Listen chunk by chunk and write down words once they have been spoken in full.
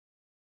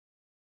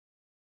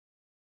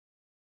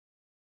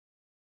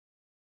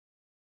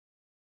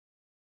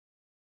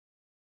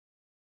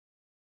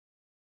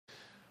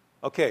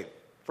Okay,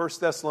 1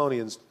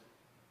 Thessalonians.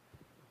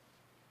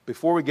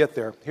 Before we get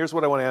there, here's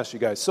what I want to ask you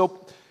guys.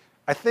 So,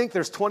 I think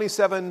there's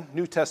 27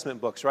 New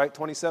Testament books, right?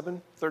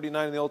 27,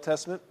 39 in the Old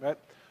Testament, right?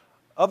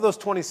 Of those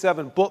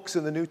 27 books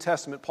in the New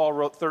Testament, Paul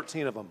wrote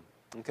 13 of them,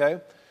 okay?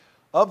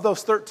 Of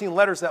those 13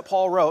 letters that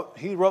Paul wrote,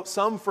 he wrote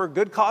some for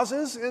good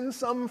causes and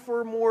some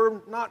for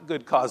more not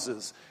good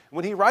causes.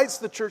 When he writes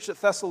the church at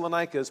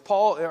Thessalonica,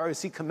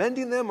 is he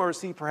commending them, or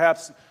is he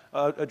perhaps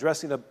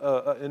addressing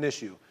an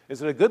issue?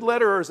 Is it a good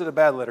letter or is it a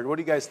bad letter? What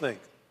do you guys think?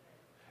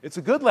 It's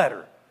a good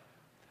letter.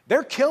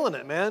 They're killing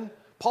it, man.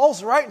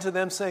 Paul's writing to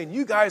them saying,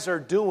 you guys are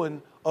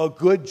doing a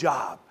good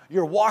job.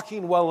 You're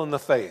walking well in the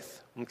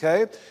faith.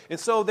 Okay? And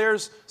so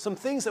there's some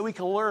things that we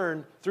can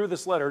learn through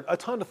this letter, a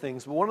ton of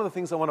things, but one of the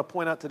things I want to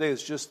point out today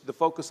is just the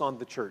focus on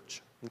the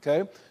church.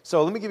 Okay?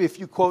 So let me give you a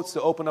few quotes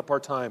to open up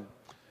our time.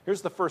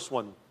 Here's the first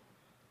one.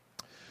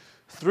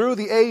 Through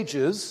the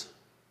ages,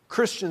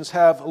 Christians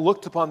have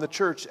looked upon the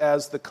church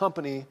as the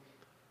company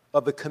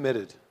of the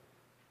committed,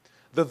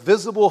 the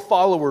visible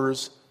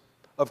followers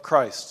of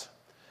Christ,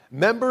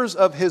 members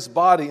of his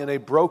body in a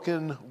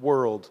broken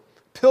world,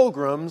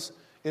 pilgrims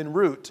en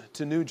route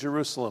to New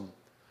Jerusalem.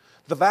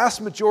 The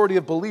vast majority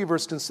of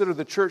believers consider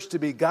the church to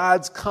be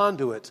God's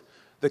conduit,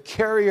 the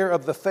carrier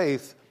of the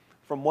faith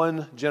from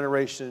one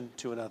generation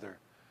to another.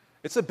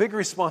 It's a big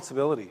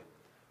responsibility.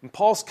 And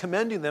Paul's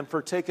commending them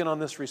for taking on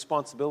this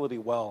responsibility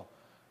well.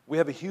 We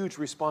have a huge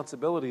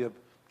responsibility of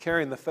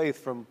carrying the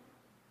faith from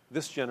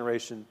this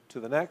generation to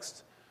the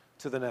next,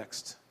 to the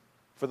next.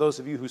 For those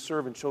of you who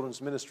serve in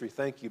children's ministry,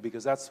 thank you,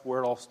 because that's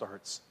where it all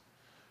starts.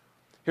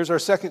 Here's our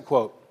second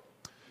quote.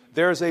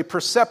 There's a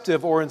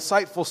perceptive or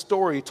insightful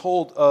story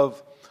told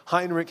of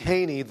Heinrich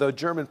Heine, the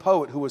German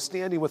poet who was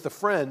standing with a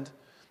friend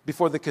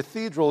before the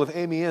Cathedral of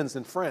Amiens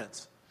in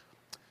France.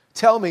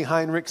 Tell me,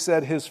 Heinrich,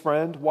 said his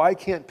friend, why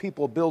can't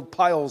people build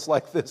piles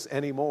like this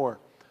anymore?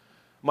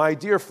 My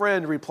dear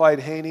friend, replied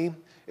Heine,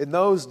 in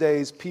those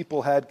days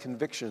people had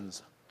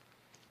convictions.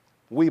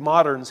 We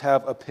moderns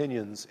have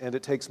opinions, and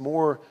it takes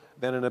more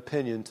than an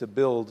opinion to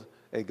build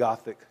a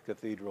Gothic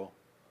cathedral.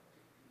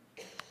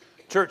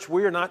 Church,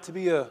 we are not to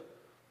be a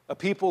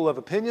people of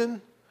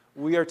opinion.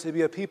 We are to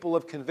be a people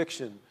of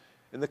conviction.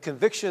 And the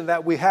conviction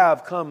that we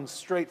have comes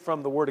straight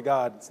from the Word of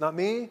God. It's not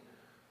me,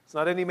 it's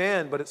not any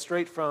man, but it's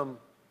straight from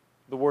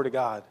the Word of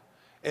God.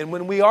 And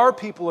when we are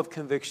people of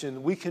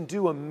conviction, we can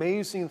do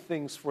amazing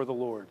things for the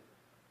Lord.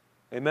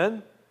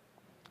 Amen?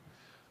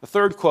 The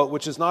third quote,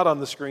 which is not on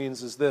the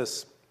screens, is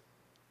this.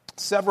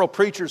 Several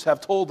preachers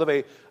have told of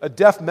a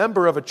deaf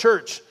member of a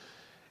church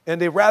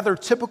and a rather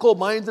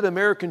typical-minded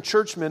American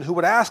churchman who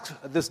would ask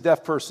this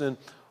deaf person,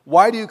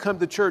 why do you come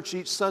to church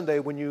each Sunday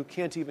when you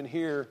can't even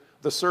hear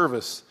the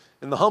service?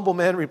 And the humble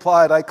man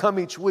replied, I come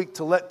each week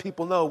to let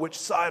people know which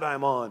side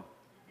I'm on.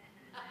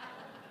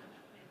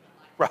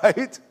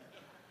 Right?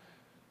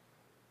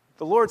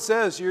 The Lord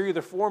says you're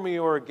either for me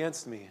or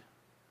against me.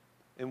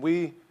 And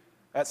we,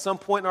 at some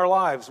point in our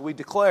lives, we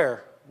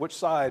declare which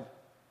side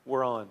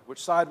we're on,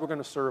 which side we're going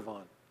to serve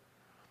on.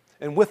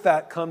 And with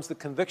that comes the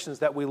convictions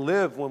that we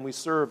live when we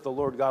serve the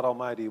Lord God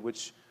Almighty,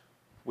 which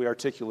we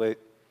articulate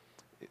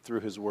through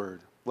His Word.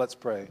 Let's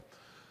pray.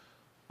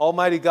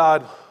 Almighty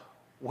God,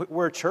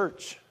 we're a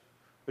church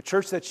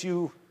that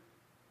you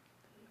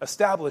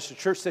established, a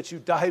church that you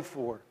died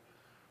for.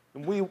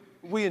 And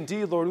we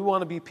indeed, Lord, we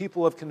want to be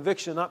people of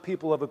conviction, not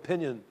people of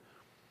opinion.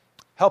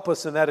 Help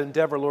us in that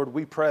endeavor, Lord,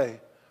 we pray.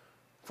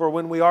 For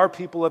when we are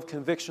people of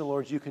conviction,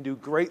 Lord, you can do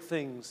great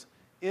things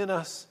in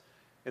us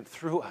and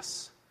through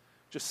us.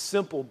 Just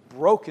simple,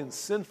 broken,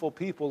 sinful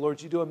people,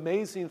 Lord, you do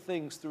amazing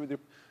things through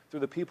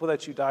the people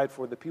that you died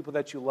for, the people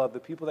that you love, the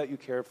people that you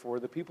care for,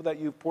 the people that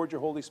you've poured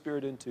your Holy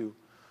Spirit into.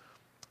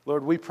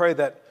 Lord, we pray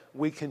that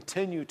we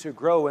continue to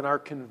grow in our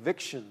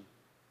conviction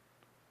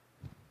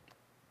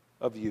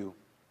of you.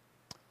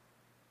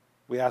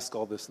 We ask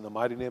all this in the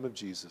mighty name of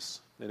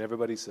Jesus. And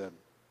everybody said,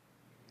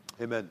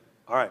 amen.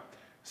 All right.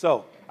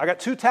 So, I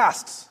got 2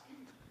 tasks.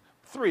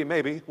 3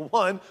 maybe.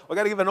 1, we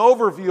got to give an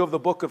overview of the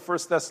book of 1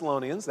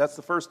 Thessalonians. That's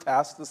the first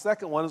task. The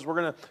second one is we're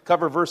going to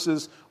cover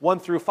verses 1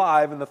 through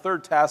 5. And the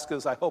third task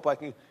is I hope I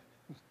can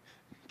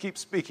keep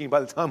speaking by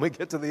the time we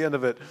get to the end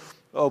of it.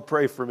 Oh,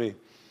 pray for me.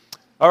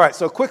 All right,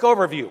 so quick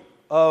overview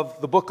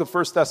of the book of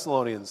 1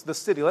 Thessalonians. The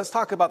city. Let's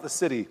talk about the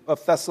city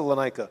of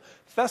Thessalonica.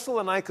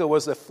 Thessalonica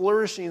was a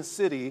flourishing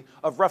city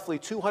of roughly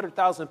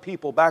 200,000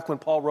 people back when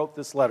Paul wrote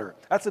this letter.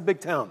 That's a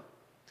big town.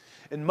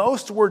 And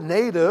most were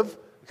native,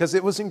 because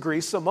it was in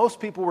Greece, so most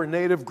people were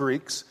native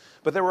Greeks.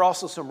 But there were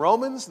also some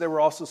Romans, there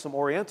were also some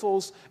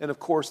Orientals, and of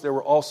course there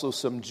were also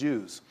some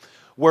Jews.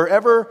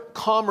 Wherever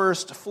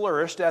commerce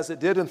flourished, as it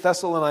did in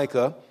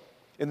Thessalonica,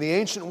 in the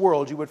ancient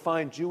world, you would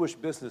find Jewish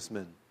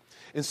businessmen.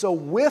 And so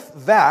with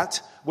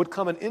that would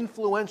come an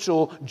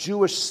influential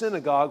Jewish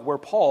synagogue where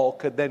Paul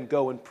could then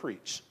go and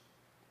preach.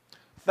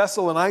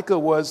 Thessalonica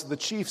was the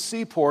chief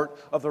seaport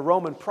of the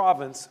Roman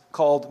province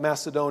called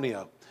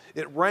Macedonia.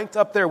 It ranked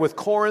up there with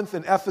Corinth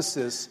and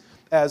Ephesus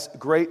as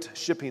great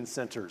shipping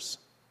centers.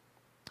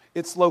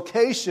 Its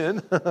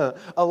location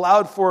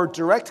allowed for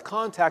direct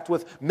contact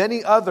with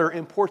many other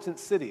important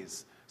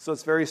cities. So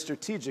it's very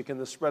strategic in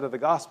the spread of the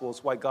gospel.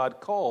 It's why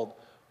God called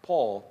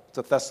Paul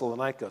to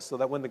Thessalonica, so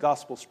that when the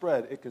gospel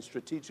spread, it can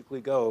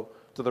strategically go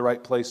to the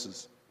right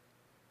places.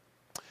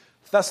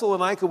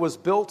 Thessalonica was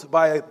built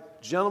by a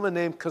gentleman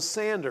named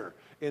Cassander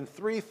in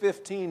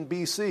 315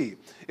 BC.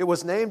 It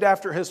was named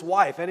after his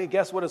wife. Any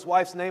guess what his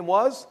wife's name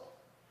was?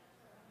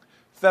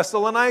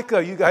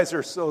 Thessalonica. You guys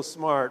are so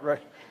smart,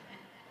 right?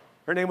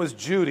 Her name was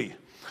Judy.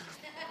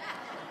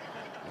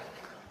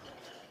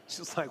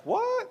 She's like,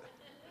 what?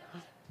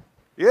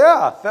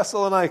 Yeah,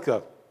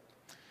 Thessalonica.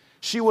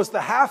 She was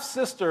the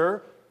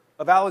half-sister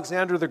of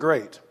Alexander the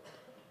Great.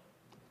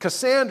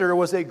 Cassander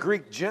was a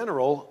Greek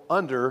general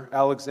under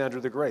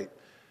Alexander the Great.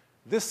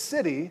 This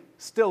city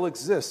still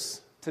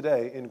exists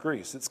today in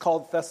Greece. It's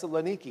called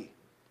Thessaloniki.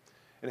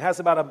 It has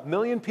about 1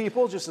 million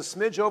people, just a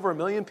smidge over 1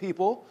 million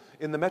people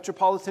in the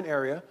metropolitan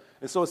area.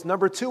 And so it's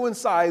number 2 in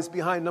size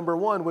behind number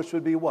 1, which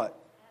would be what?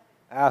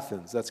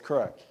 Athens. That's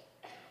correct.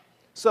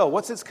 So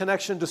what's its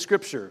connection to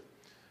Scripture?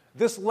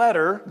 This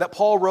letter that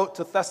Paul wrote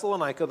to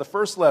Thessalonica, the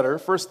first letter,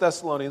 1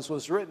 Thessalonians,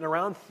 was written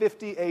around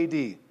 50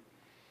 AD.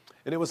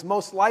 And it was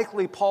most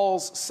likely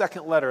Paul's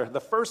second letter.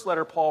 The first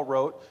letter Paul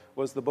wrote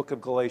was the book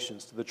of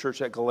Galatians to the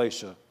church at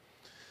Galatia.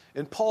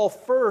 And Paul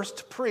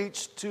first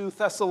preached to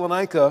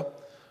Thessalonica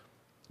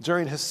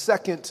during his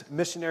second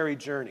missionary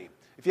journey.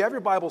 If you have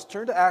your Bibles,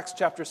 turn to Acts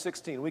chapter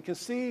 16. We can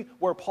see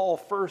where Paul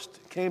first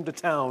came to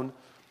town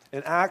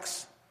in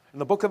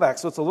the book of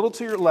Acts. So it's a little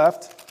to your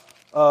left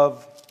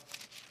of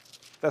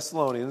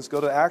Thessalonians.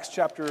 Go to Acts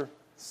chapter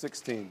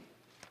 16.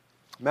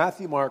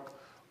 Matthew, Mark,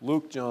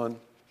 Luke, John,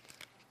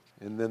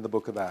 and then the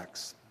book of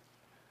Acts.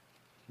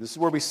 This is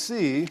where we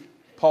see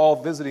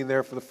Paul visiting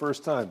there for the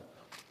first time.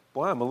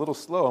 Boy, I'm a little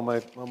slow on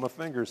my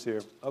fingers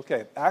here.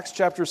 Okay, Acts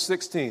chapter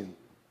 16,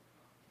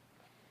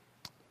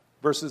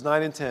 verses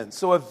 9 and 10.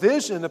 So a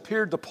vision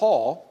appeared to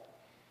Paul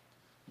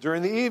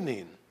during the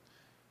evening.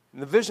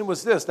 And the vision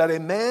was this, that a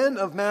man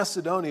of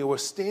Macedonia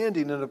was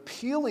standing and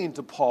appealing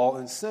to Paul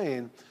and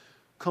saying,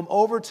 "Come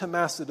over to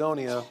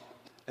Macedonia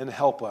and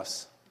help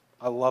us."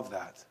 I love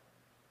that.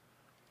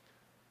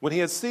 When he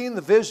had seen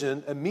the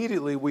vision,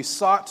 immediately we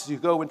sought to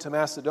go into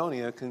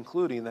Macedonia,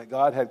 concluding that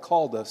God had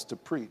called us to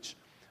preach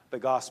the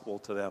gospel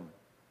to them.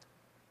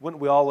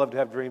 Wouldn't we all love to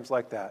have dreams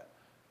like that?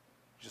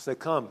 Just say,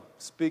 "Come,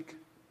 speak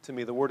to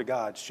me the word of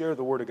God, share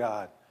the word of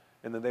God,"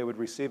 and then they would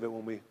receive it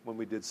when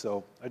we did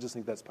so. I just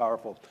think that's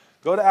powerful.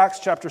 Go to Acts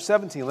chapter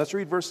 17. Let's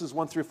read verses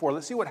 1 through 4.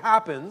 Let's see what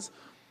happens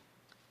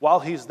while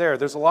he's there.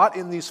 There's a lot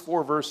in these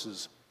 4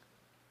 verses.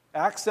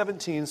 Acts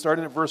 17,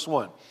 starting at verse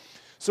 1.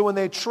 So when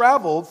they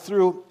traveled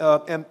through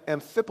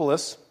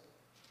Amphipolis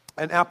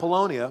and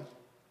Apollonia,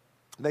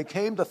 they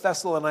came to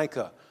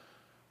Thessalonica,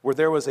 where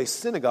there was a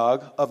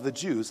synagogue of the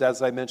Jews,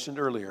 as I mentioned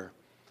earlier.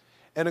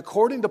 And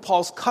according to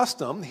Paul's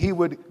custom, he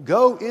would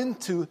go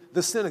into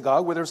the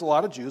synagogue, where there's a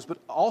lot of Jews, but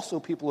also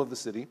people of the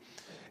city.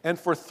 And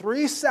for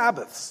 3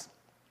 Sabbaths,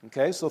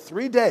 okay, so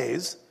 3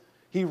 days,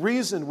 he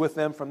reasoned with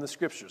them from the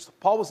Scriptures.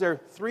 Paul was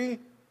there 3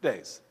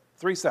 days,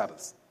 3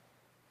 Sabbaths.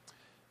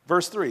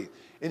 Verse 3,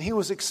 and he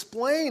was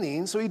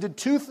explaining, so he did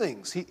 2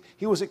 things.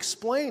 He was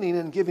explaining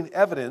and giving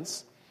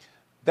evidence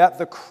that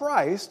the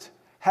Christ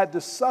had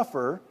to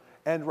suffer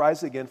and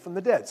rise again from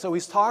the dead. So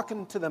he's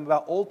talking to them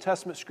about Old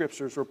Testament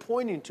Scriptures, were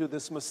pointing to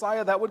this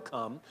Messiah that would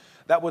come,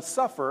 that would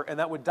suffer, and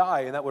that would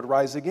die, and that would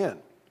rise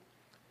again.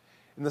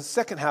 In the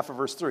second half of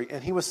verse 3,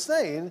 and he was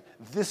saying,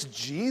 this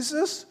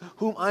Jesus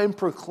whom I'm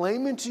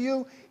proclaiming to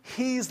you,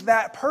 he's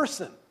that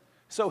person.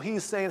 So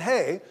he's saying,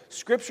 hey,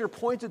 Scripture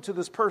pointed to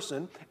this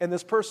person, and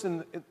this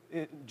person,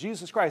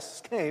 Jesus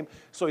Christ, came,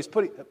 so he's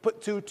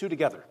put two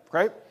together,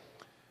 right?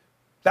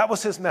 That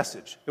was his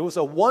message. It was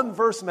a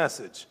 1-verse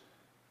message.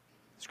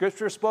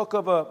 Scripture spoke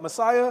of a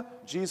Messiah.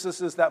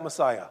 Jesus is that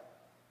Messiah.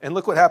 And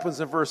look what happens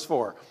in verse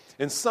 4.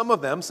 And some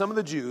of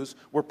the Jews,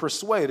 were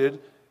persuaded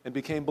and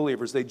became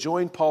believers. They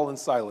joined Paul and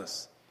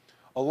Silas,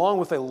 along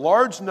with a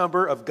large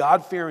number of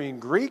God-fearing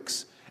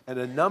Greeks and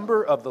a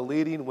number of the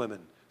leading women.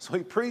 So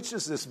he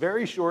preaches this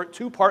very short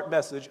 2-part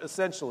message,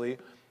 essentially,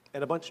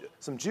 and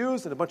some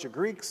Jews and a bunch of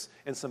Greeks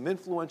and some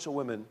influential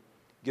women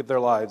give their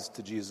lives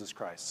to Jesus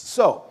Christ.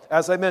 So,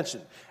 as I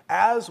mentioned,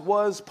 as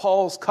was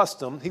Paul's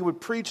custom, he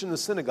would preach in the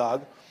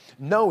synagogue,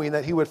 knowing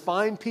that he would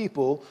find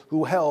people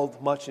who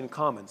held much in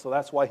common. So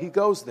that's why he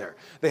goes there.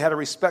 They had a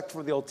respect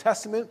for the Old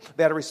Testament,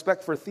 they had a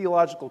respect for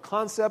theological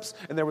concepts,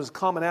 and there was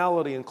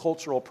commonality in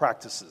cultural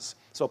practices.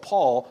 So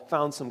Paul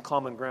found some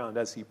common ground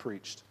as he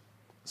preached.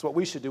 That's what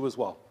we should do as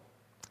well.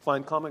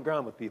 Find common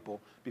ground with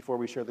people before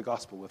we share the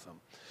gospel with them.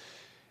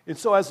 And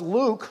so as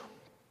Luke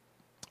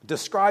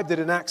described it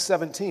in Acts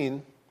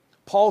 17,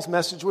 Paul's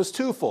message was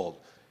twofold.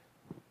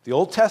 The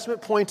Old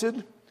Testament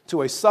pointed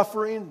to a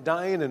suffering,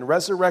 dying, and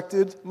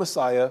resurrected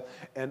Messiah,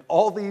 and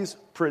all these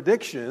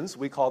predictions,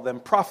 we call them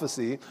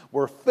prophecy,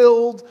 were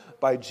filled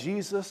by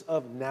Jesus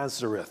of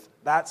Nazareth.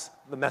 That's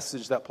the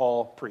message that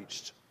Paul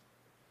preached.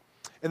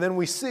 And then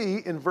we see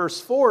in verse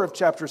 4 of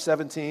chapter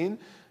 17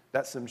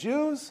 that some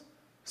Jews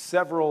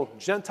several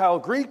Gentile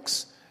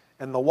Greeks,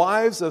 and the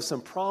wives of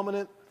some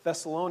prominent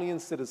Thessalonian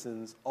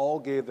citizens all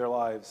gave their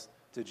lives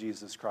to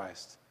Jesus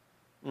Christ.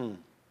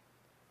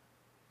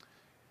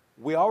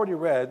 We already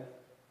read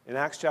in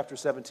Acts chapter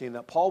 17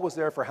 that Paul was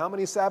there for how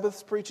many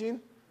Sabbaths preaching?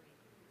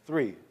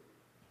 3.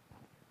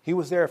 He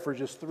was there for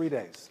just 3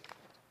 days.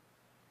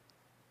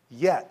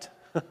 Yet,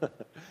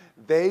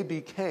 they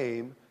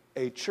became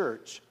a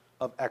church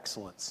of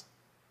excellence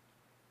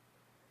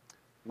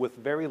with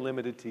very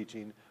limited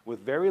teaching, with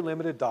very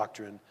limited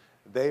doctrine.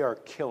 They are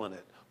killing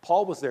it.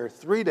 Paul was there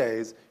 3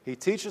 days. He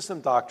teaches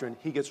some doctrine.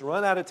 He gets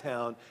run out of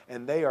town,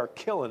 and they are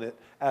killing it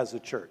as a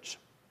church.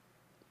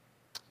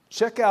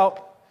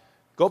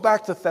 Go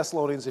back to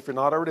Thessalonians if you're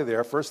not already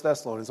there, 1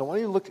 Thessalonians. I want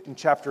you to look in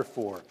chapter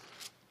 4.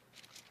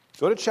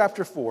 Go to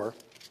chapter 4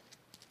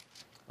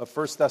 of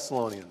 1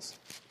 Thessalonians.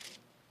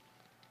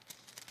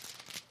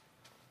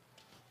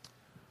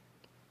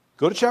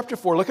 Go to chapter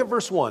 4, look at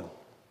verse 1.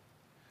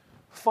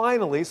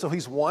 Finally, so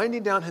he's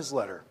winding down his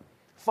letter.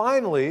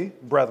 Finally,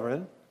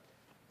 brethren,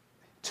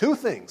 2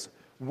 things.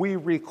 We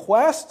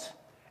request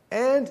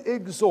and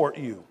exhort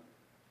you,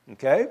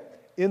 okay,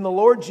 in the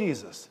Lord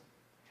Jesus,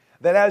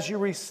 that as you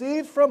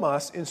receive from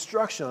us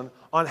instruction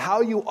on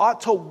how you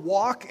ought to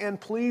walk and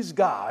please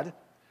God,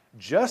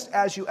 just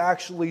as you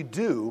actually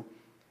do,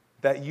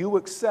 that you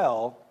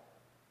excel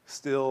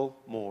still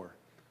more.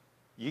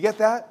 You get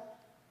that?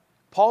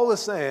 Paul is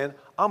saying,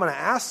 I'm going to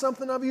ask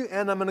something of you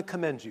and I'm going to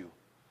commend you.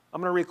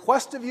 I'm going to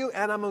request of you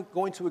and I'm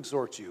going to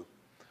exhort you.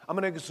 I'm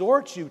going to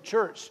exhort you,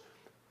 church,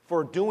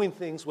 for doing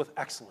things with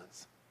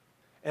excellence.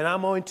 And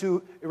I'm going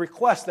to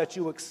request that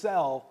you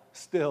excel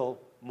still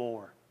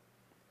more.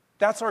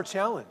 That's our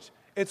challenge.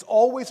 It's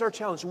always our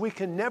challenge. We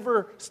can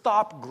never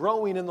stop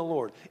growing in the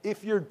Lord.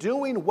 If you're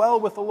doing well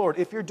with the Lord,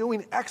 if you're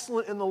doing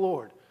excellent in the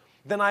Lord,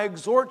 then I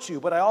exhort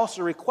you, but I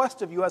also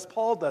request of you, as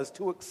Paul does,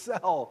 to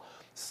excel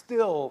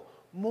still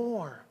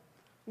more.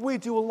 We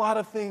do a lot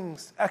of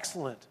things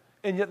excellent,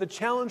 and yet the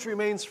challenge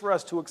remains for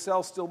us to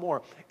excel still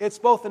more. It's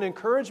both an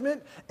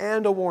encouragement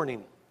and a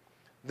warning.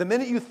 The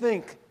minute you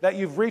think that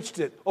you've reached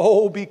it,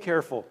 oh, be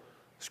careful.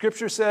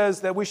 Scripture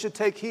says that we should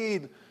take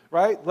heed,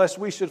 right, lest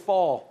we should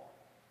fall.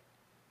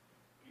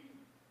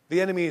 The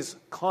enemy is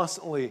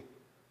constantly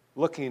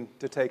looking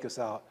to take us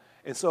out.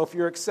 And so if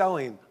you're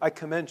excelling, I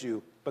commend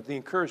you, but the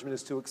encouragement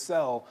is to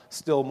excel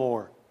still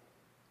more.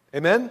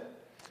 Amen?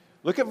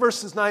 Look at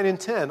verses 9 and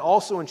 10,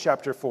 also in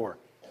chapter 4.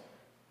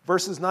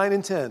 Verses 9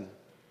 and 10.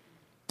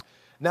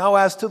 Now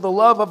as to the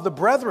love of the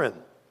brethren,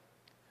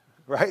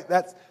 right?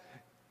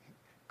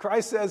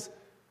 Christ says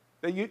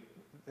that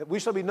we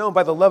shall be known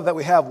by the love that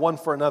we have one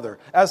for another.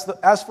 As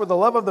for the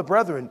love of the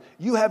brethren,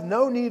 you have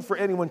no need for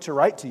anyone to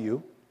write to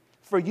you,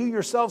 for you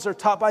yourselves are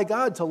taught by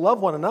God to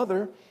love one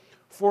another,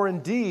 for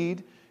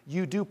indeed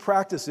you do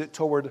practice it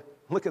toward,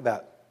 look at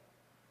that,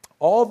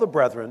 all the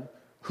brethren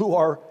who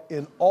are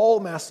in all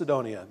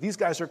Macedonia. These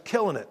guys are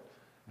killing it.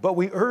 But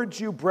we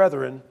urge you,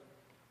 brethren,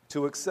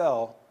 to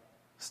excel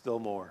still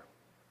more.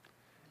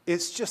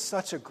 It's just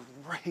such a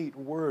great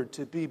word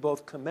to be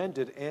both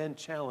commended and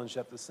challenged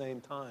at the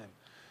same time.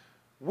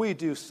 We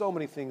do so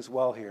many things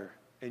well here,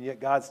 and yet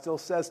God still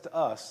says to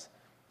us,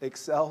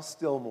 excel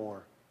still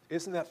more.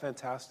 Isn't that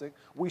fantastic?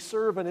 We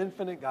serve an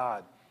infinite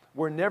God.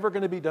 We're never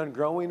going to be done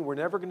growing. We're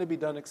never going to be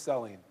done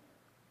excelling.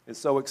 And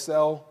so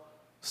excel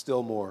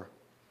still more.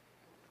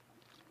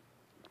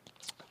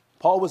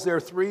 Paul was there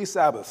 3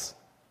 Sabbaths.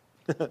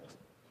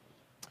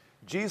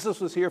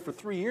 Jesus was here for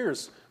 3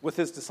 years with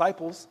his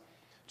disciples.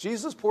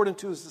 Jesus poured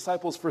into his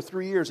disciples for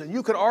 3 years, and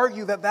you could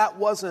argue that that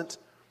wasn't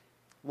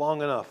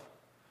long enough.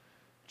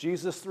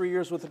 Jesus 3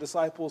 years with the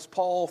disciples,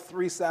 Paul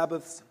 3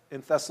 Sabbaths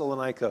in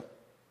Thessalonica.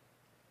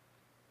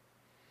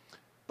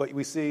 But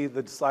we see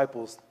the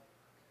disciples,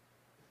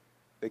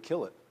 they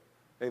kill it.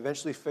 They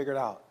eventually figure it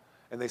out,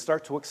 and they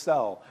start to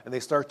excel, and they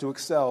start to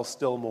excel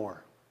still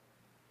more.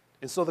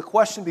 And so the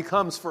question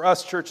becomes for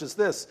us, church, is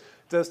this: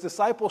 does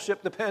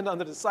discipleship depend on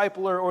the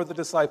discipler or the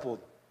discipled?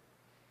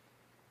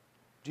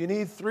 Do you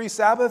need 3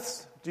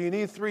 Sabbaths? Do you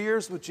need 3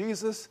 years with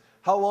Jesus?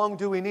 How long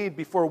do we need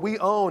before we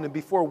own and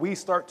before we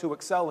start to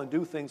excel and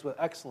do things with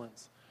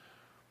excellence?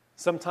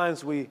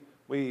 Sometimes we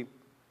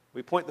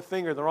point the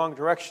finger in the wrong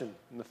direction,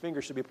 and the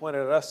finger should be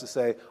pointed at us to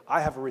say,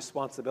 I have a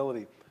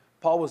responsibility.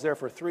 Paul was there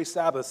for 3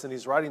 Sabbaths, and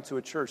he's writing to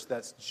a church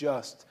that's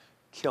just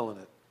killing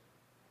it.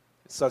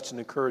 It's such an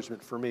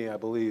encouragement for me, I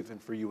believe,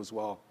 and for you as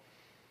well.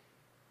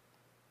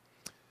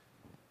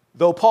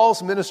 Though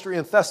Paul's ministry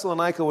in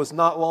Thessalonica was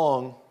not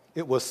long,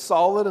 it was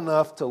solid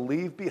enough to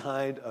leave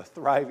behind a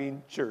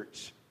thriving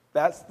church.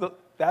 That's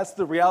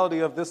the reality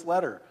of this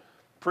letter.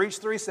 Preach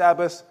 3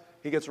 Sabbaths,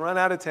 he gets run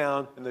out of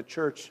town, and the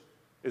church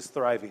is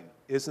thriving.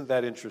 Isn't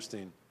that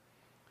interesting?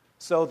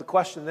 So the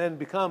question then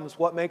becomes,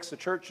 what makes a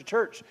church a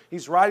church?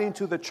 He's writing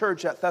to the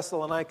church at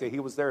Thessalonica. He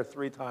was there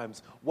 3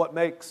 times. What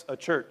makes a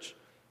church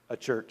a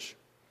church?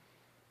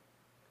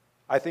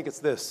 I think it's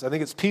this. I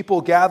think it's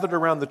people gathered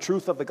around the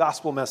truth of the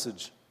gospel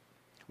message,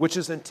 which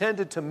is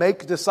intended to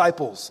make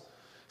disciples,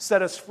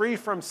 set us free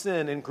from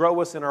sin, and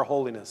grow us in our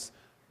holiness.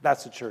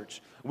 That's a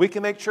church. We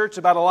can make church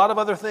about a lot of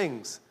other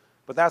things,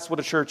 but that's what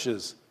a church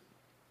is.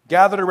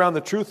 Gathered around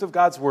the truth of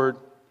God's word,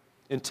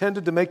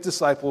 intended to make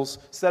disciples,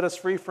 set us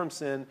free from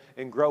sin,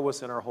 and grow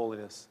us in our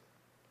holiness.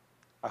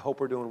 I hope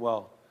we're doing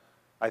well.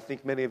 I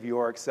think many of you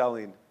are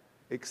excelling.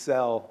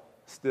 Excel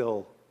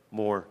still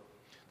more.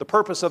 The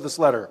purpose of this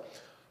letter.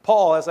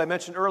 Paul, as I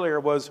mentioned earlier,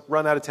 was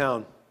run out of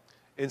town.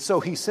 And so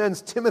he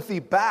sends Timothy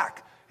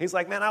back. He's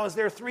like, man, I was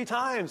there 3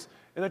 times,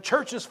 and a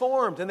church is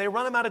formed, and they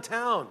run him out of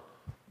town.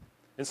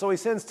 And so he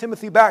sends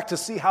Timothy back to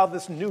see how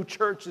this new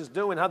church is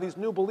doing, how these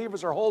new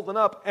believers are holding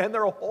up, and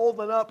they're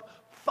holding up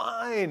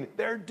fine.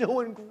 They're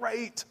doing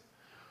great.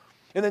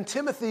 And then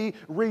Timothy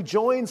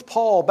rejoins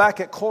Paul back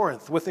at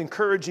Corinth with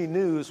encouraging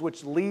news,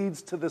 which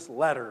leads to this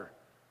letter.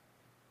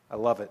 I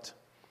love it.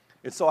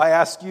 And so I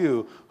ask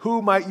you,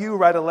 who might you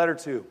write a letter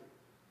to?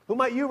 Who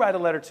might you write a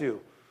letter to?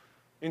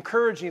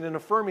 Encouraging and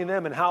affirming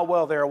them and how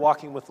well they are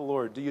walking with the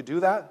Lord. Do you do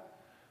that?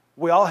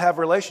 We all have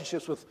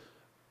relationships with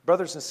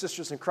brothers and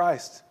sisters in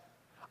Christ.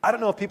 I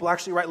don't know if people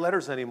actually write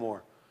letters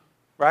anymore,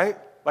 right?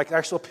 Like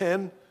actual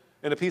pen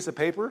and a piece of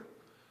paper.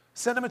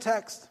 Send them a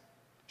text.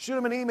 Shoot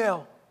them an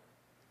email.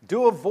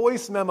 Do a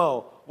voice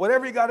memo.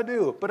 Whatever you got to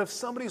do. But if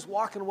somebody's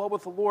walking well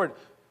with the Lord,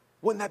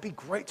 wouldn't that be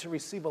great to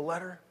receive a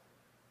letter?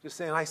 Just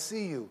saying, I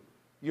see you.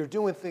 You're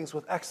doing things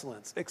with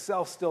excellence.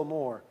 Excel still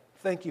more.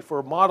 Thank you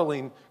for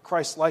modeling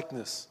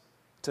Christ-likeness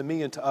to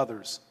me and to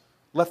others.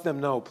 Let them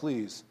know,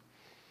 please.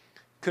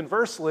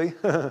 Conversely,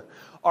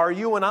 are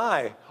you and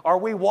I, are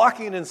we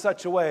walking in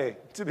such a way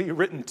to be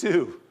written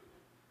to?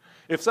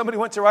 If somebody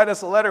went to write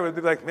us a letter, we'd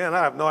be like, man, I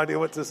have no idea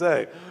what to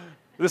say.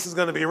 This is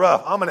going to be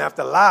rough. I'm going to have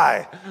to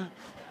lie.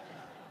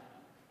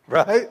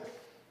 Right?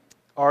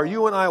 Are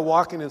you and I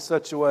walking in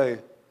such a way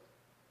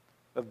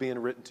of being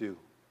written to?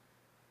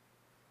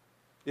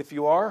 If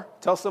you are,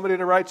 tell somebody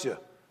to write you.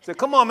 Say,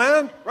 come on,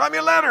 man, write me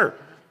a letter.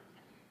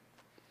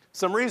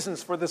 Some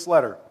reasons for this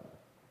letter.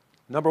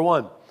 Number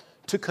 1,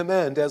 to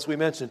commend, as we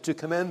mentioned, to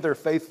commend their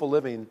faithful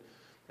living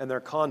and their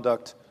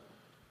conduct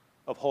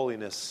of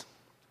holiness.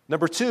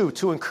 Number 2,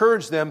 to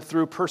encourage them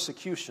through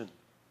persecution.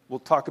 We'll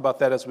talk about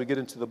that as we get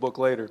into the book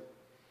later.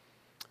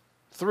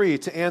 3,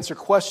 to answer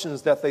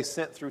questions that they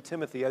sent through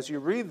Timothy. As you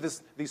read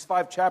these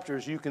 5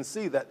 chapters, you can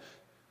see that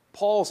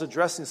Paul's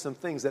addressing some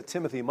things that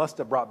Timothy must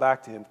have brought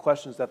back to him,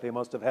 questions that they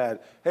must have had.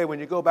 Hey, when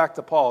you go back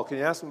to Paul, can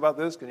you ask him about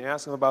this? Can you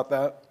ask him about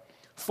that?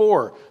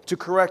 4, to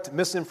correct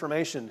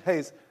misinformation.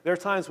 Hey, there are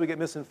times we get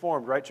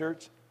misinformed, right,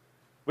 church?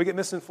 We get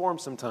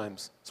misinformed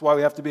sometimes. That's why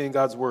we have to be in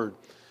God's Word.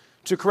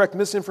 To correct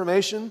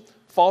misinformation,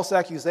 false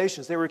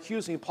accusations. They were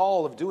accusing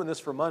Paul of doing this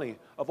for money.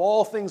 Of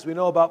all things we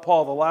know about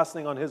Paul, the last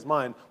thing on his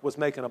mind was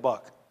making a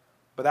buck.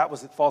 But that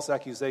was a false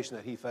accusation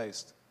that he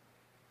faced.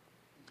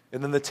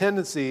 And then the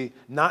tendency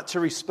not to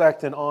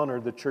respect and honor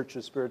the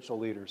church's spiritual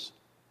leaders.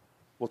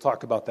 We'll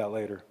talk about that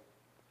later.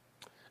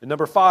 And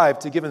number 5,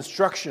 to give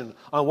instruction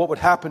on what would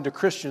happen to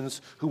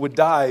Christians who would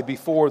die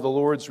before the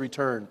Lord's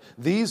return.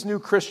 These new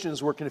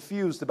Christians were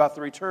confused about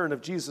the return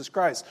of Jesus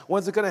Christ.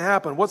 When's it going to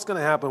happen? What's going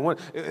to happen? When,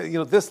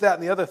 this, that,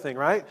 and the other thing,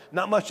 right?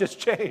 Not much has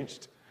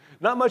changed.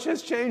 Not much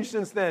has changed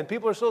since then.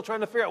 People are still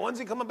trying to figure out, when's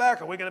he coming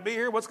back? Are we going to be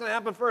here? What's going to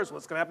happen first?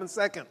 What's going to happen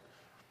second?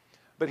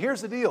 But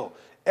here's the deal.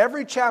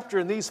 Every chapter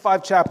in these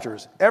 5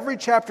 chapters, every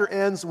chapter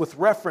ends with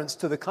reference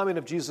to the coming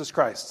of Jesus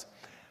Christ.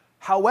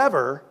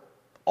 However,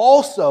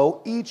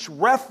 also each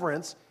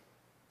reference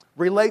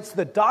relates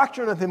the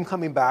doctrine of him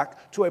coming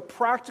back to a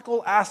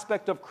practical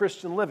aspect of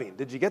Christian living.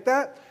 Did you get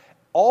that?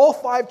 All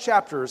 5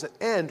 chapters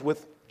end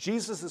with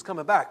Jesus is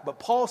coming back. But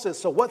Paul says,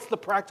 so what's the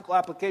practical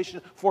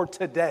application for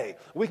today?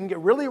 We can get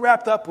really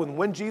wrapped up with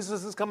when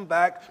Jesus is coming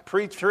back,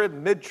 pre-trib,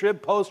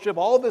 mid-trib, post-trib,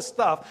 all this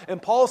stuff.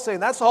 And Paul's saying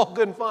that's all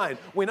good and fine.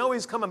 We know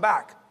he's coming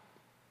back.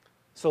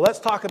 So let's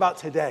talk about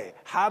today.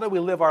 How do we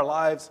live our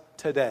lives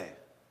today?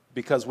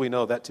 Because we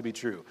know that to be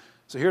true.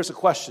 So here's a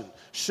question.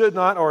 Should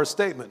not, or a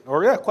statement,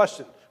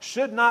 question.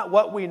 Should not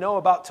what we know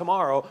about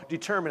tomorrow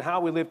determine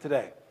how we live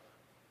today?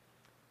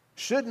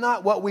 Should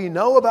not what we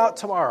know about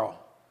tomorrow,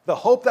 the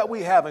hope that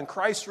we have in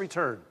Christ's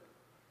return,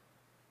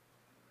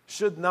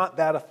 should not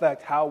that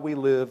affect how we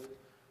live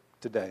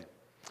today?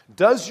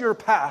 Does your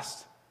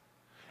past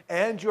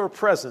and your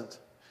present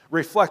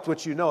reflect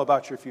what you know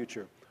about your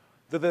future?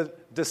 The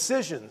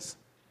decisions,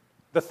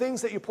 the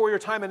things that you pour your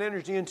time and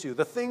energy into,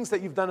 the things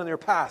that you've done in your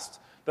past,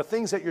 the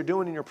things that you're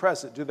doing in your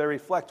present, do they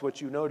reflect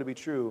what you know to be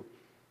true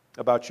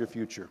about your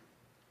future?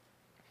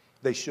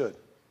 They should.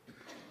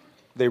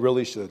 They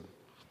really should.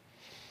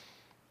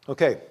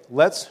 Okay,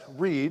 let's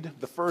read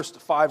the first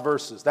 5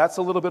 verses. That's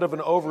a little bit of an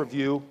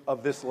overview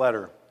of this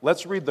letter.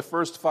 Let's read the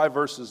first 5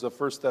 verses of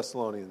 1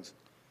 Thessalonians.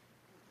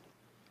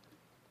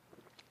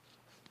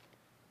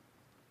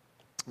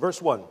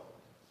 Verse 1.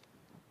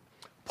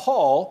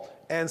 Paul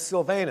and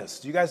Silvanus.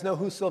 Do you guys know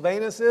who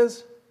Silvanus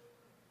is?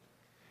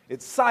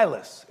 It's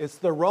Silas. It's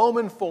the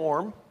Roman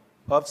form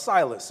of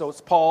Silas. So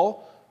it's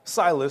Paul,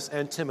 Silas,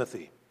 and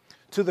Timothy.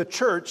 To the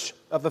church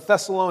of the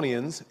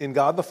Thessalonians in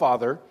God the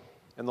Father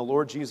and the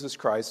Lord Jesus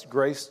Christ,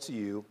 grace to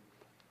you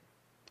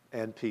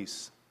and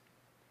peace.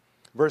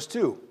 Verse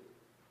 2.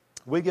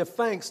 We give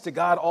thanks to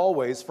God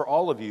always for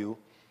all of you,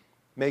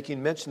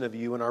 making mention of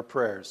you in our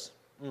prayers.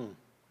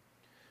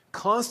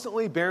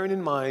 Constantly bearing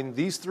in mind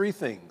these three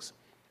things: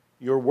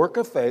 your work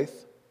of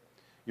faith,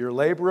 your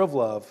labor of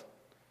love,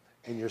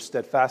 and your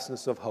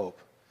steadfastness of hope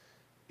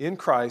in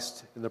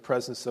Christ in the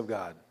presence of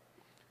God.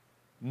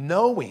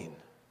 Knowing,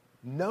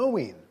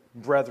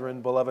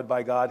 brethren, beloved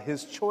by God,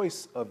 his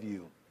choice of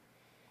you.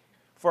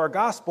 For our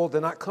gospel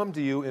did not come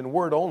to you in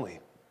word only,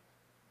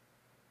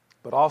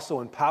 but also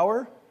in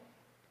power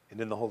and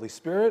in the Holy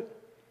Spirit,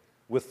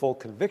 with full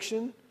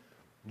conviction,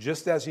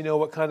 just as you know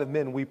what kind of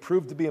men we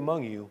proved to be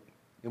among you,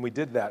 and we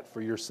did that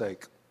for your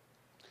sake.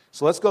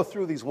 So let's go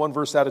through these one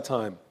verse at a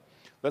time.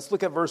 Let's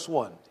look at verse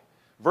 1.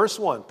 Verse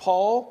 1,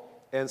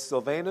 Paul and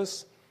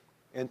Silvanus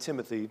and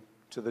Timothy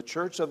to the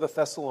church of the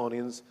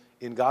Thessalonians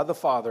in God the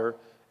Father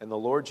and the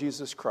Lord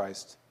Jesus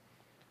Christ,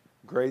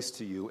 grace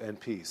to you and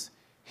peace.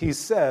 He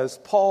says,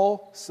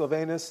 Paul,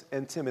 Silvanus,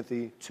 and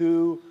Timothy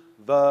to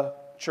the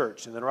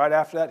church. And then right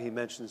after that, he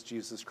mentions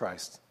Jesus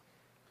Christ.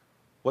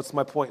 What's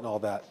my point in all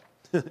that?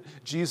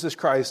 Jesus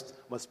Christ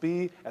must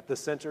be at the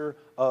center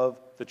of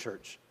the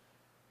church.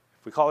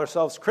 If we call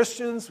ourselves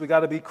Christians, we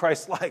got to be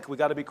Christ-like. We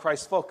got to be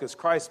Christ-focused.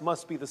 Christ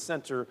must be the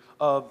center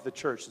of the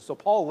church. And so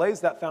Paul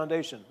lays that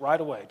foundation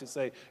right away to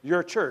say, you're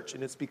a church,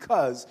 and it's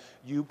because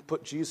you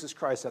put Jesus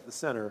Christ at the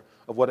center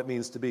of what it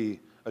means to be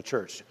a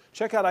church.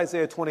 Check out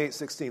Isaiah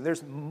 28:16.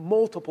 There's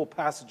multiple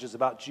passages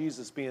about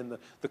Jesus being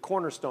the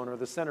cornerstone or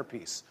the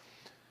centerpiece.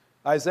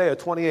 Isaiah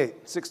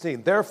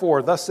 28:16.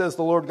 Therefore, thus says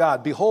the Lord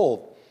God,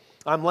 behold,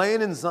 I'm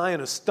laying in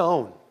Zion a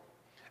stone,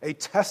 a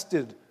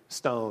tested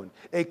stone,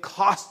 a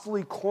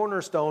costly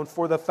cornerstone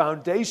for the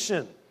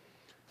foundation,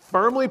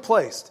 firmly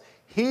placed.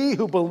 He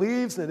who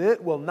believes in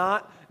it will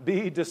not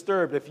be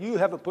disturbed. If you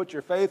haven't put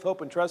your faith,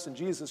 hope, and trust in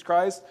Jesus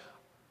Christ,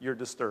 you're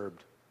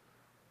disturbed.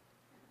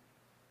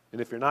 And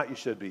if you're not, you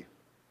should be.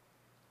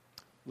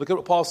 Look at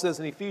what Paul says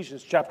in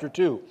Ephesians chapter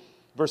 2,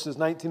 verses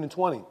 19 and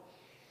 20.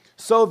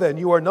 So then,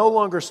 you are no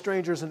longer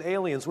strangers and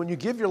aliens. When you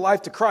give your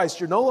life to Christ,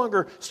 you're no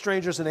longer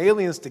strangers and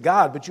aliens to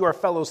God, but you are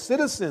fellow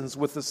citizens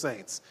with the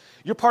saints.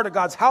 You're part of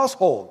God's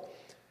household,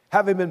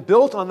 having been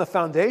built on the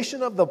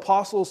foundation of the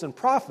apostles and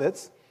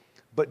prophets,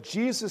 but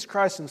Jesus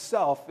Christ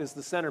himself is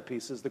the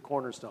centerpiece, is the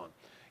cornerstone.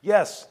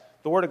 Yes,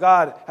 the Word of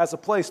God has a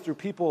place through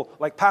people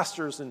like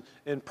pastors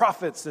and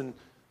prophets and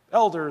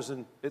elders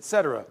and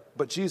etc.,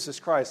 but Jesus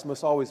Christ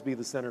must always be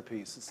the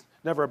centerpiece. It's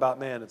never about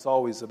man, it's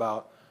always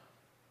about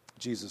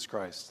Jesus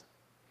Christ.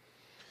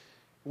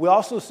 We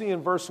also see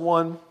in verse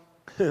 1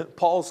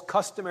 Paul's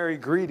customary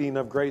greeting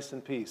of grace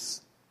and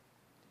peace.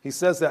 He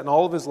says that in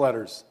all of his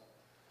letters.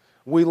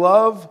 We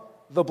love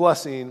the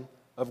blessing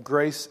of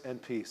grace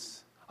and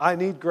peace. I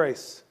need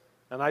grace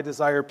and I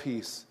desire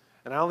peace.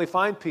 And I only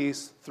find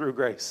peace through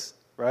grace,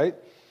 right?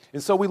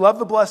 And so we love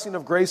the blessing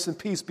of grace and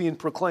peace being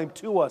proclaimed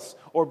to us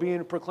or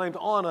being proclaimed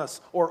on us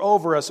or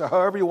over us or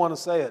however you want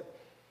to say it.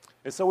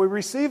 And so we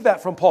receive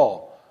that from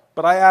Paul.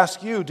 But I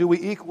ask you, do we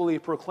equally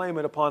proclaim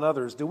it upon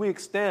others? Do we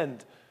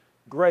extend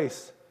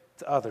grace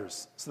to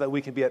others so that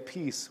we can be at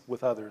peace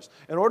with others?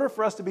 In order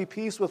for us to be at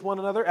peace with one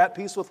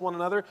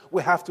another,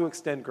 we have to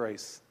extend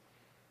grace.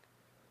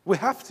 We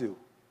have to.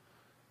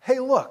 Hey,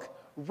 look,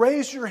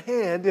 raise your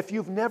hand if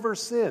you've never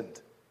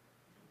sinned.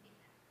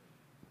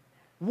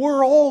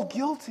 We're all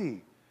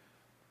guilty.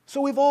 So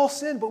we've all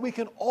sinned, but we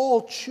can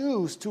all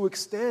choose to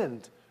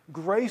extend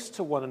grace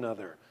to one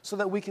another so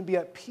that we can be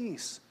at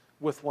peace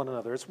with one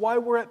another. It's why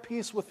we're at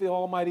peace with the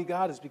Almighty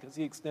God, is because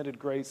he extended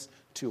grace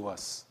to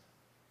us.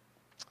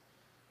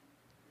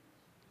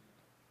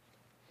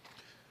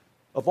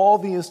 Of all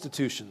the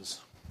institutions,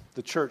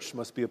 the church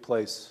must be a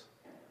place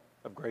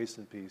of grace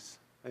and peace.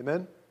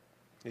 Amen?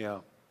 Yeah.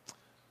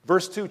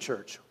 Verse 2,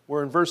 church.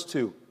 We're in verse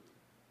 2.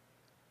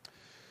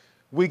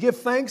 We give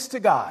thanks to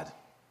God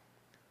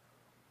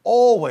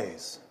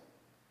always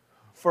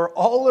for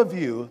all of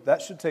you.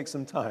 That should take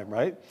some time,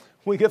 right?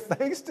 We give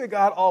thanks to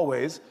God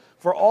always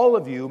for all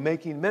of you,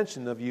 making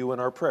mention of you in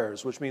our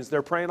prayers, which means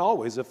they're praying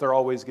always if they're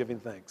always giving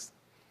thanks.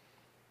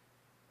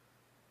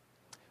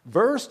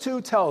 Verse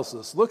 2 tells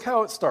us, look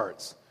how it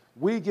starts.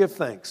 We give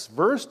thanks.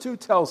 Verse 2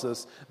 tells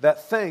us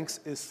that thanks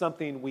is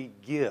something we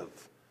give.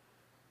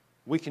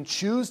 We can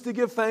choose to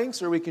give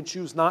thanks or we can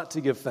choose not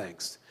to give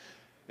thanks.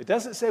 It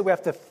doesn't say we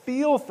have to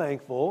feel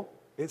thankful.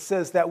 It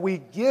says that we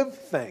give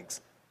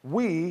thanks.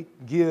 We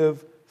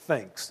give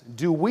thanks.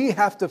 Do we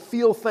have to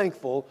feel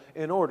thankful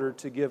in order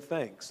to give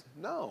thanks?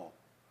 No.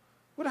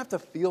 We don't have to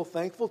feel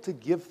thankful to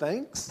give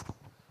thanks.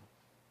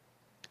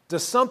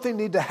 Does something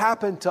need to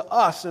happen to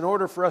us in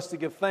order for us to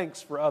give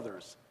thanks for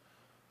others?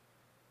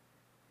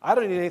 I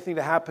don't need anything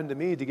to happen to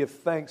me to give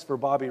thanks for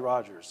Bobby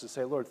Rogers, to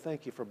say, Lord,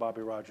 thank you for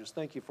Bobby Rogers.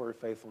 Thank you for her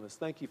faithfulness.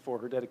 Thank you for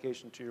her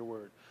dedication to your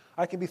word.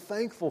 I can be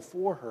thankful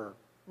for her,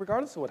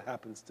 regardless of what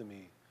happens to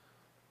me.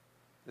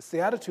 It's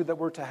the attitude that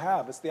we're to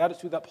have. It's the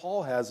attitude that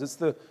Paul has. It's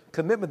the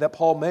commitment that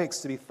Paul makes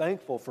to be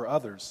thankful for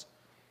others.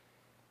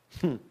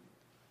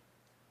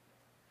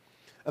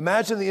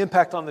 Imagine the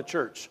impact on the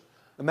church.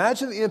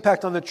 Imagine the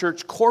impact on the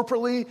church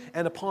corporately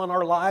and upon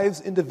our lives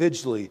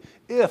individually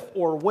if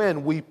or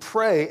when we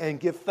pray and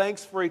give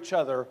thanks for each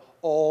other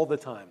all the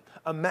time.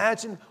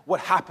 Imagine what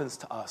happens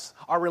to us,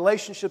 our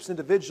relationships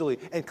individually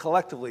and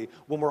collectively,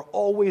 when we're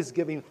always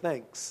giving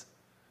thanks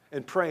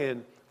and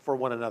praying for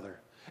one another.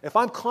 If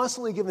I'm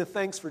constantly giving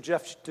thanks for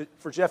Jeff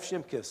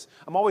Shimkus,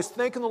 I'm always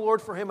thanking the Lord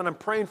for him and I'm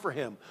praying for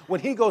him. When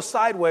he goes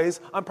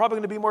sideways, I'm probably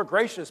going to be more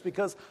gracious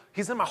because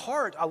he's in my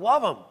heart. I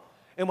love him.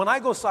 And when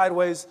I go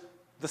sideways,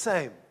 the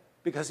same,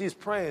 because he's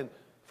praying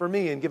for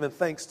me and giving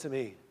thanks to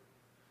me.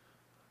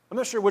 I'm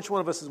not sure which one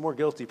of us is more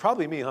guilty.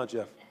 Probably me, huh,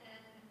 Jeff?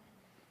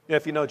 Yeah,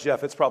 if you know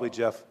Jeff, it's probably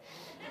Jeff.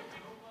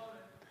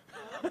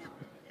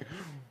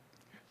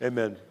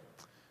 Amen.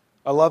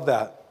 I love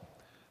that.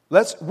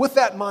 With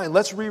that in mind,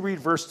 let's reread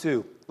verse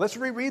 2. Let's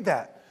reread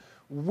that.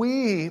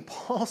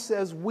 Paul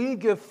says, we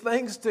give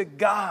thanks to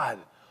God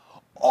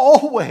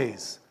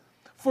always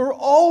for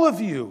all of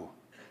you,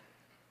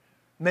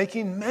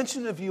 making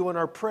mention of you in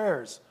our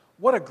prayers.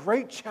 What a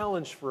great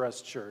challenge for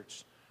us,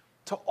 church,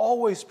 to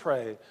always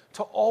pray,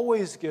 to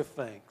always give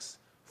thanks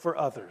for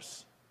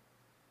others.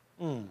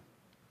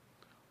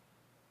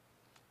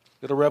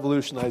 It'll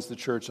revolutionize the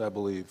church, I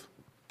believe.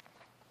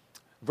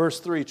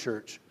 Verse 3,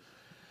 church.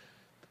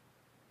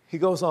 He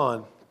goes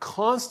on,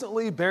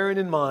 constantly bearing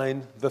in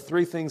mind the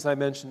three things I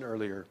mentioned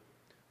earlier.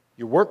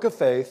 Your work of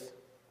faith,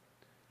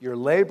 your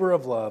labor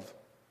of love,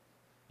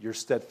 your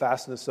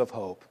steadfastness of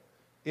hope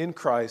in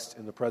Christ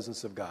in the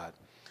presence of God.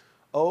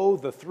 Oh,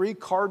 the three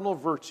cardinal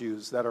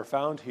virtues that are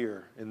found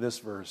here in this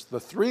verse.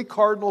 The three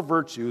cardinal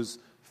virtues,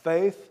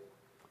 faith,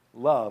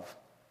 love,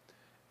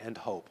 and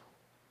hope.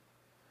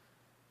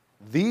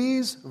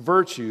 These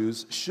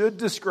virtues should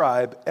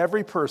describe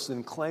every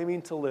person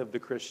claiming to live the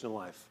Christian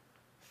life.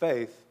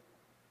 Faith,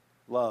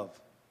 love,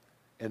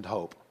 and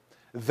hope.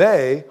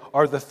 They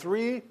are the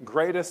three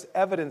greatest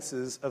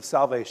evidences of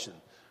salvation.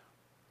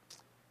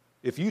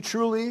 If you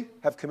truly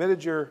have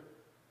committed your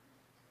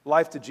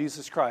life to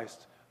Jesus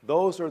Christ,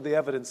 those are the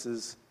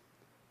evidences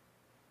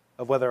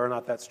of whether or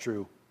not that's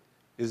true.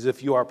 Is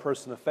if you are a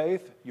person of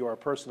faith, you are a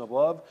person of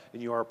love,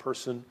 and you are a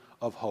person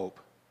of hope.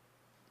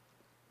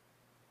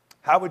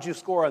 How would you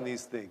score on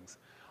these things?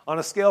 On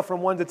a scale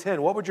from 1 to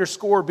 10, what would your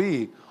score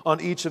be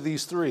on each of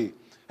these three?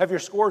 Have your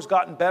scores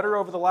gotten better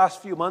over the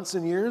last few months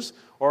and years,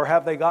 or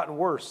have they gotten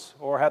worse,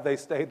 or have they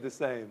stayed the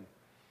same?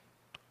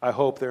 I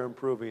hope they're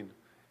improving.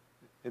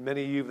 And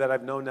many of you that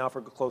I've known now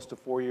for close to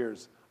 4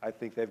 years, I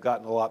think they've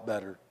gotten a lot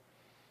better.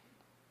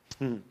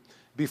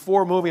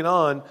 Before moving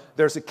on,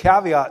 there's a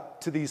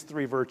caveat to these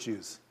three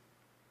virtues.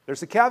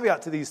 There's a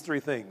caveat to these three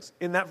things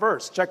in that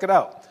verse. Check it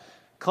out.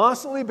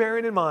 Constantly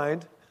bearing in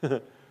mind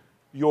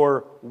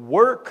your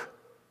work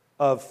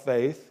of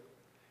faith,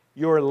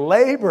 your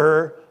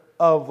labor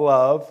of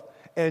love,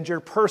 and your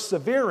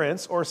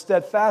perseverance or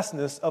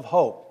steadfastness of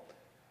hope.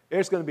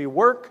 There's going to be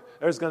work,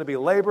 there's going to be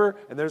labor,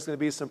 and there's going to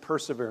be some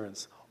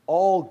perseverance.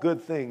 All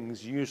good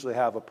things usually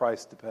have a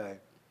price to pay.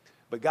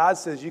 But God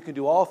says you can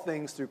do all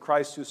things through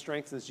Christ who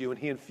strengthens you, and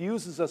He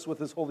infuses us with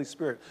His Holy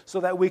Spirit so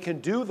that we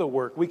can do the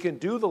work, we can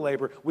do the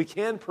labor, we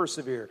can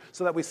persevere,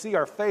 so that we see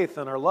our faith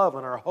and our love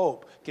and our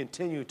hope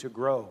continue to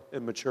grow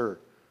and mature.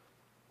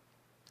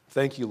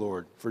 Thank you,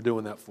 Lord, for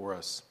doing that for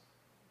us.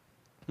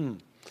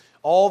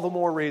 All the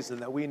more reason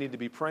that we need to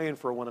be praying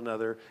for one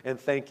another and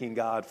thanking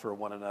God for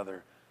one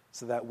another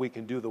so that we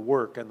can do the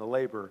work and the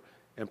labor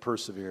and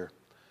persevere.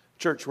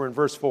 Church, we're in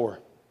verse 4.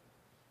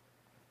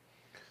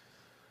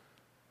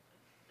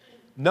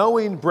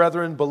 Knowing,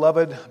 brethren,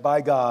 beloved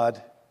by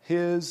God,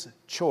 His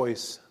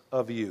choice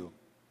of you.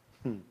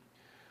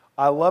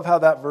 I love how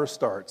that verse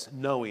starts.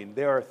 Knowing.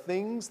 There are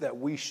things that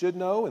we should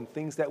know and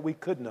things that we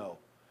could know.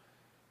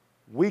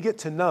 We get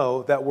to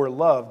know that we're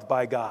loved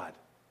by God.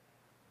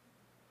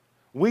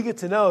 We get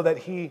to know that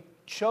He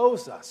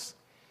chose us.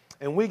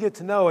 And we get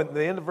to know, at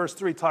the end of verse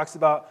 3, talks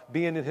about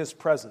being in His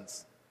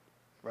presence.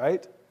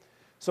 Right?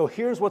 So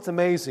here's what's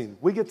amazing.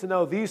 We get to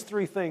know these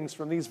three things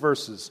from these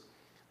verses.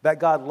 That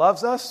God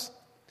loves us,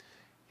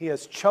 He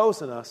has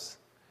chosen us,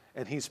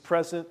 and He's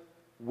present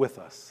with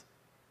us.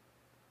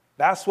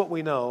 That's what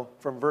we know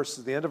from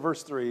the end of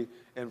verse 3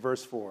 and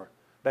verse 4.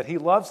 That He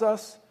loves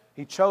us,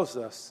 He chose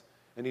us,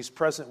 and He's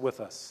present with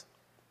us.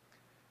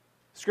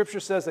 Scripture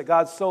says that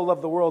God so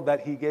loved the world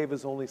that He gave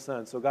His only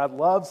Son. So God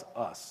loves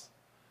us.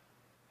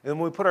 And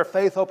when we put our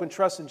faith, hope, and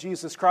trust in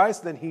Jesus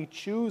Christ, then He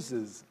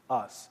chooses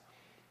us.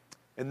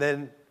 And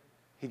then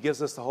He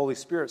gives us the Holy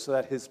Spirit so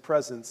that His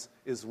presence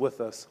is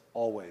with us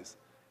always.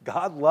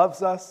 God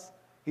loves us,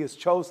 He has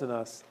chosen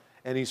us,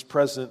 and He's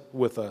present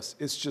with us.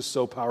 It's just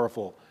so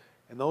powerful.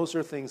 And those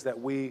are things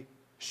that we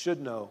should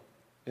know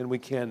and we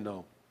can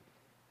know.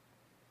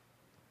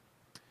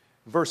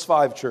 Verse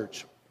 5,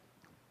 church.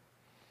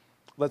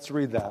 Let's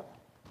read that.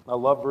 I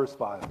love verse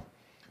 5.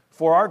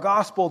 For our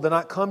gospel did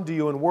not come to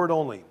you in word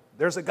only.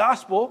 There's a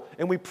gospel,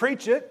 and we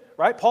preach it,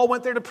 right? Paul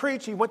went there to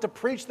preach. He went to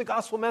preach the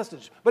gospel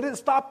message. But it didn't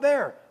stop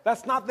there.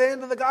 That's not the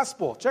end of the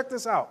gospel. Check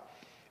this out.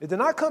 It did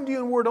not come to you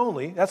in word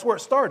only. That's where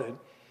it started.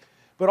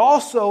 But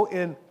also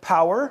in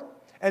power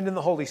and in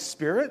the Holy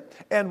Spirit,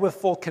 and with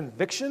full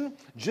conviction,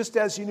 just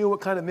as you knew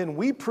what kind of men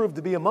we proved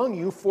to be among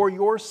you for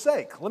your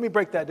sake. Let me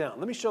break that down.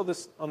 Let me show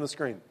this on the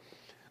screen.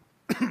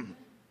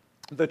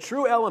 The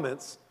true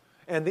elements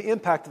and the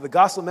impact of the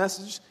gospel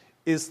message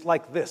is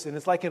like this, and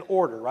it's like in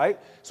order, right?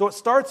 So it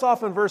starts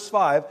off in verse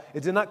 5,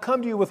 it did not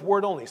come to you with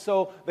word only.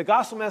 So the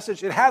gospel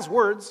message, it has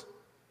words.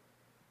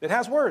 It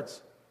has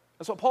words.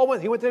 That's what Paul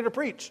went. He went there to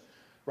preach,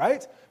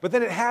 right? But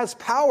then it has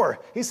power.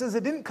 He says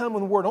it didn't come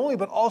in word only,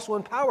 but also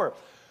in power.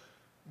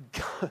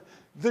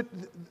 The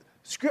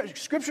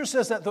Scripture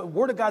says that the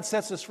Word of God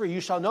sets us free. You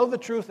shall know the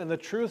truth, and the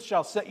truth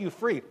shall set you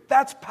free.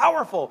 That's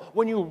powerful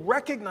when you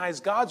recognize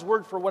God's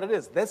Word for what it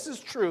is. This is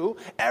true.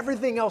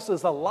 Everything else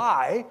is a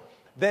lie.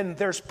 Then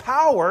there's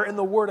power in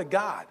the Word of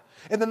God.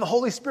 And then the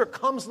Holy Spirit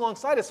comes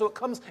alongside it. So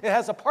it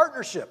has a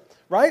partnership,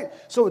 right?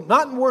 So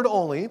not in word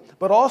only,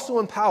 but also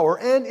in power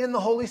and in the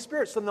Holy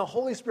Spirit. So then the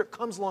Holy Spirit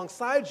comes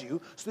alongside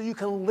you so that you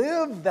can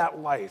live that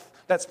life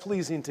that's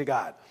pleasing to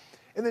God.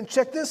 And then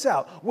check this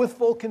out, with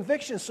full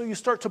conviction. So you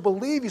start to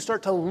believe, you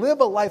start to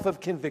live a life of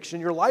conviction.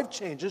 Your life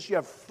changes. You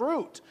have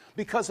fruit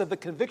because of the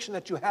conviction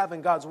that you have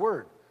in God's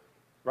Word,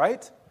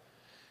 right?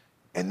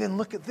 And then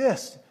look at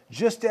this.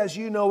 Just as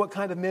you know what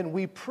kind of men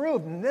we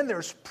proved. And then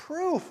there's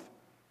proof.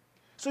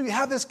 So you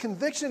have this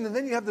conviction, and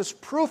then you have this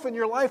proof in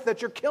your life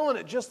that you're killing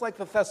it, just like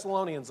the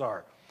Thessalonians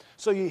are.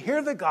 So you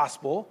hear the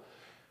gospel.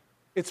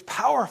 It's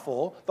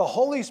powerful. The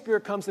Holy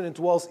Spirit comes in and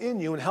dwells in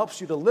you and helps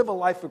you to live a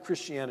life of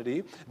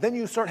Christianity. Then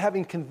you start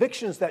having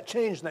convictions that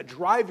change and that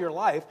drive your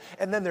life.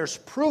 And then there's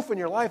proof in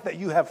your life that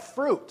you have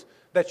fruit,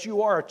 that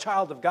you are a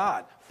child of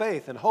God,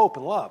 faith and hope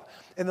and love.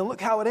 And then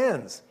look how it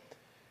ends.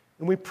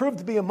 And we prove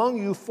to be among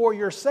you for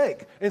your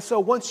sake. And so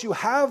once you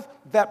have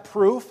that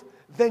proof,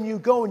 then you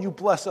go and you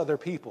bless other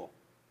people.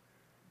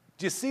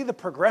 Do you see the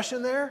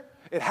progression there?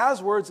 It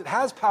has words, it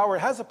has power,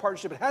 it has a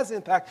partnership, it has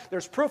impact,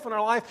 there's proof in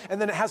our life,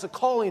 and then it has a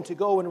calling to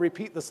go and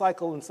repeat the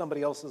cycle in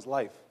somebody else's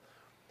life.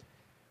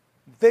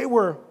 They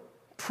were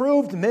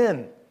proved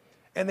men,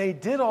 and they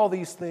did all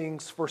these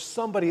things for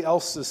somebody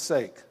else's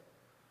sake.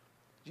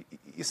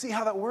 You see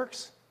how that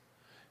works?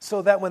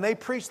 So that when they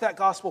preach that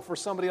gospel for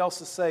somebody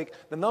else's sake,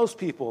 then those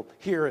people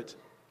hear it,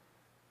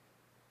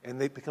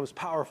 and it becomes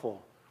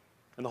powerful.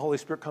 And the Holy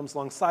Spirit comes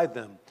alongside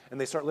them, and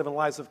they start living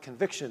lives of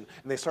conviction,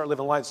 and they start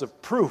living lives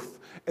of proof,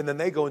 and then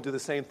they go and do the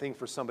same thing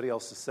for somebody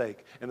else's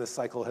sake. And this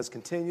cycle has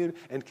continued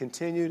and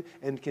continued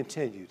and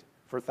continued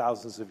for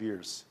thousands of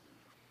years.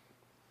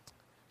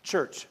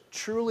 Church,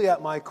 truly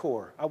at my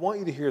core, I want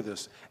you to hear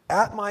this.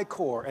 At my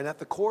core, and at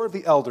the core of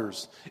the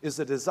elders, is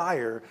a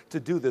desire to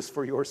do this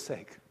for your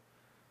sake.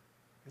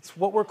 It's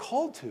what we're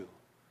called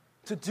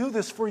to do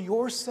this for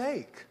your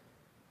sake.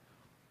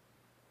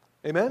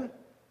 Amen?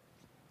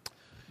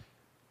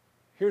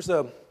 Here's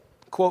a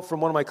quote from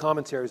one of my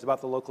commentaries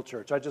about the local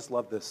church. I just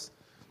love this.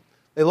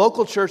 A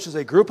local church is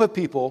a group of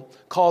people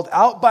called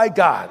out by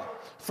God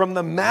from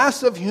the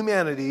mass of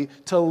humanity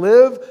to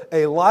live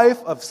a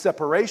life of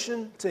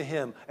separation to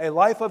Him, a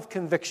life of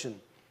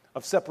conviction,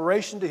 of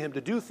separation to Him,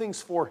 to do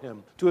things for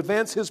Him, to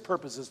advance His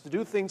purposes, to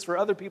do things for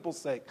other people's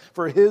sake,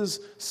 for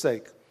His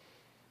sake.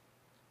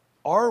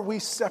 Are we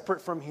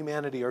separate from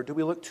humanity, or do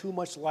we look too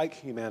much like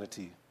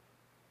humanity?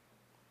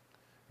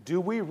 Do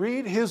we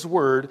read His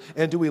Word,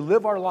 and do we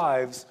live our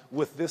lives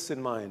with this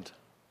in mind?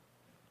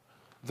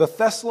 The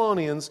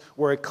Thessalonians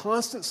were a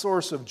constant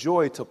source of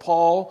joy to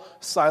Paul,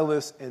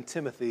 Silas, and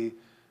Timothy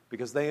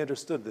because they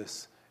understood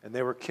this, and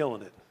they were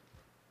killing it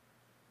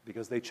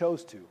because they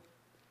chose to.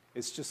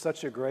 It's just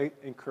such a great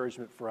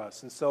encouragement for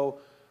us. And so,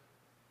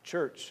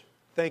 church,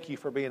 thank you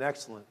for being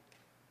excellent,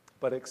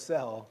 but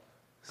excel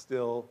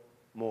still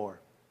more.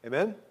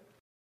 Amen?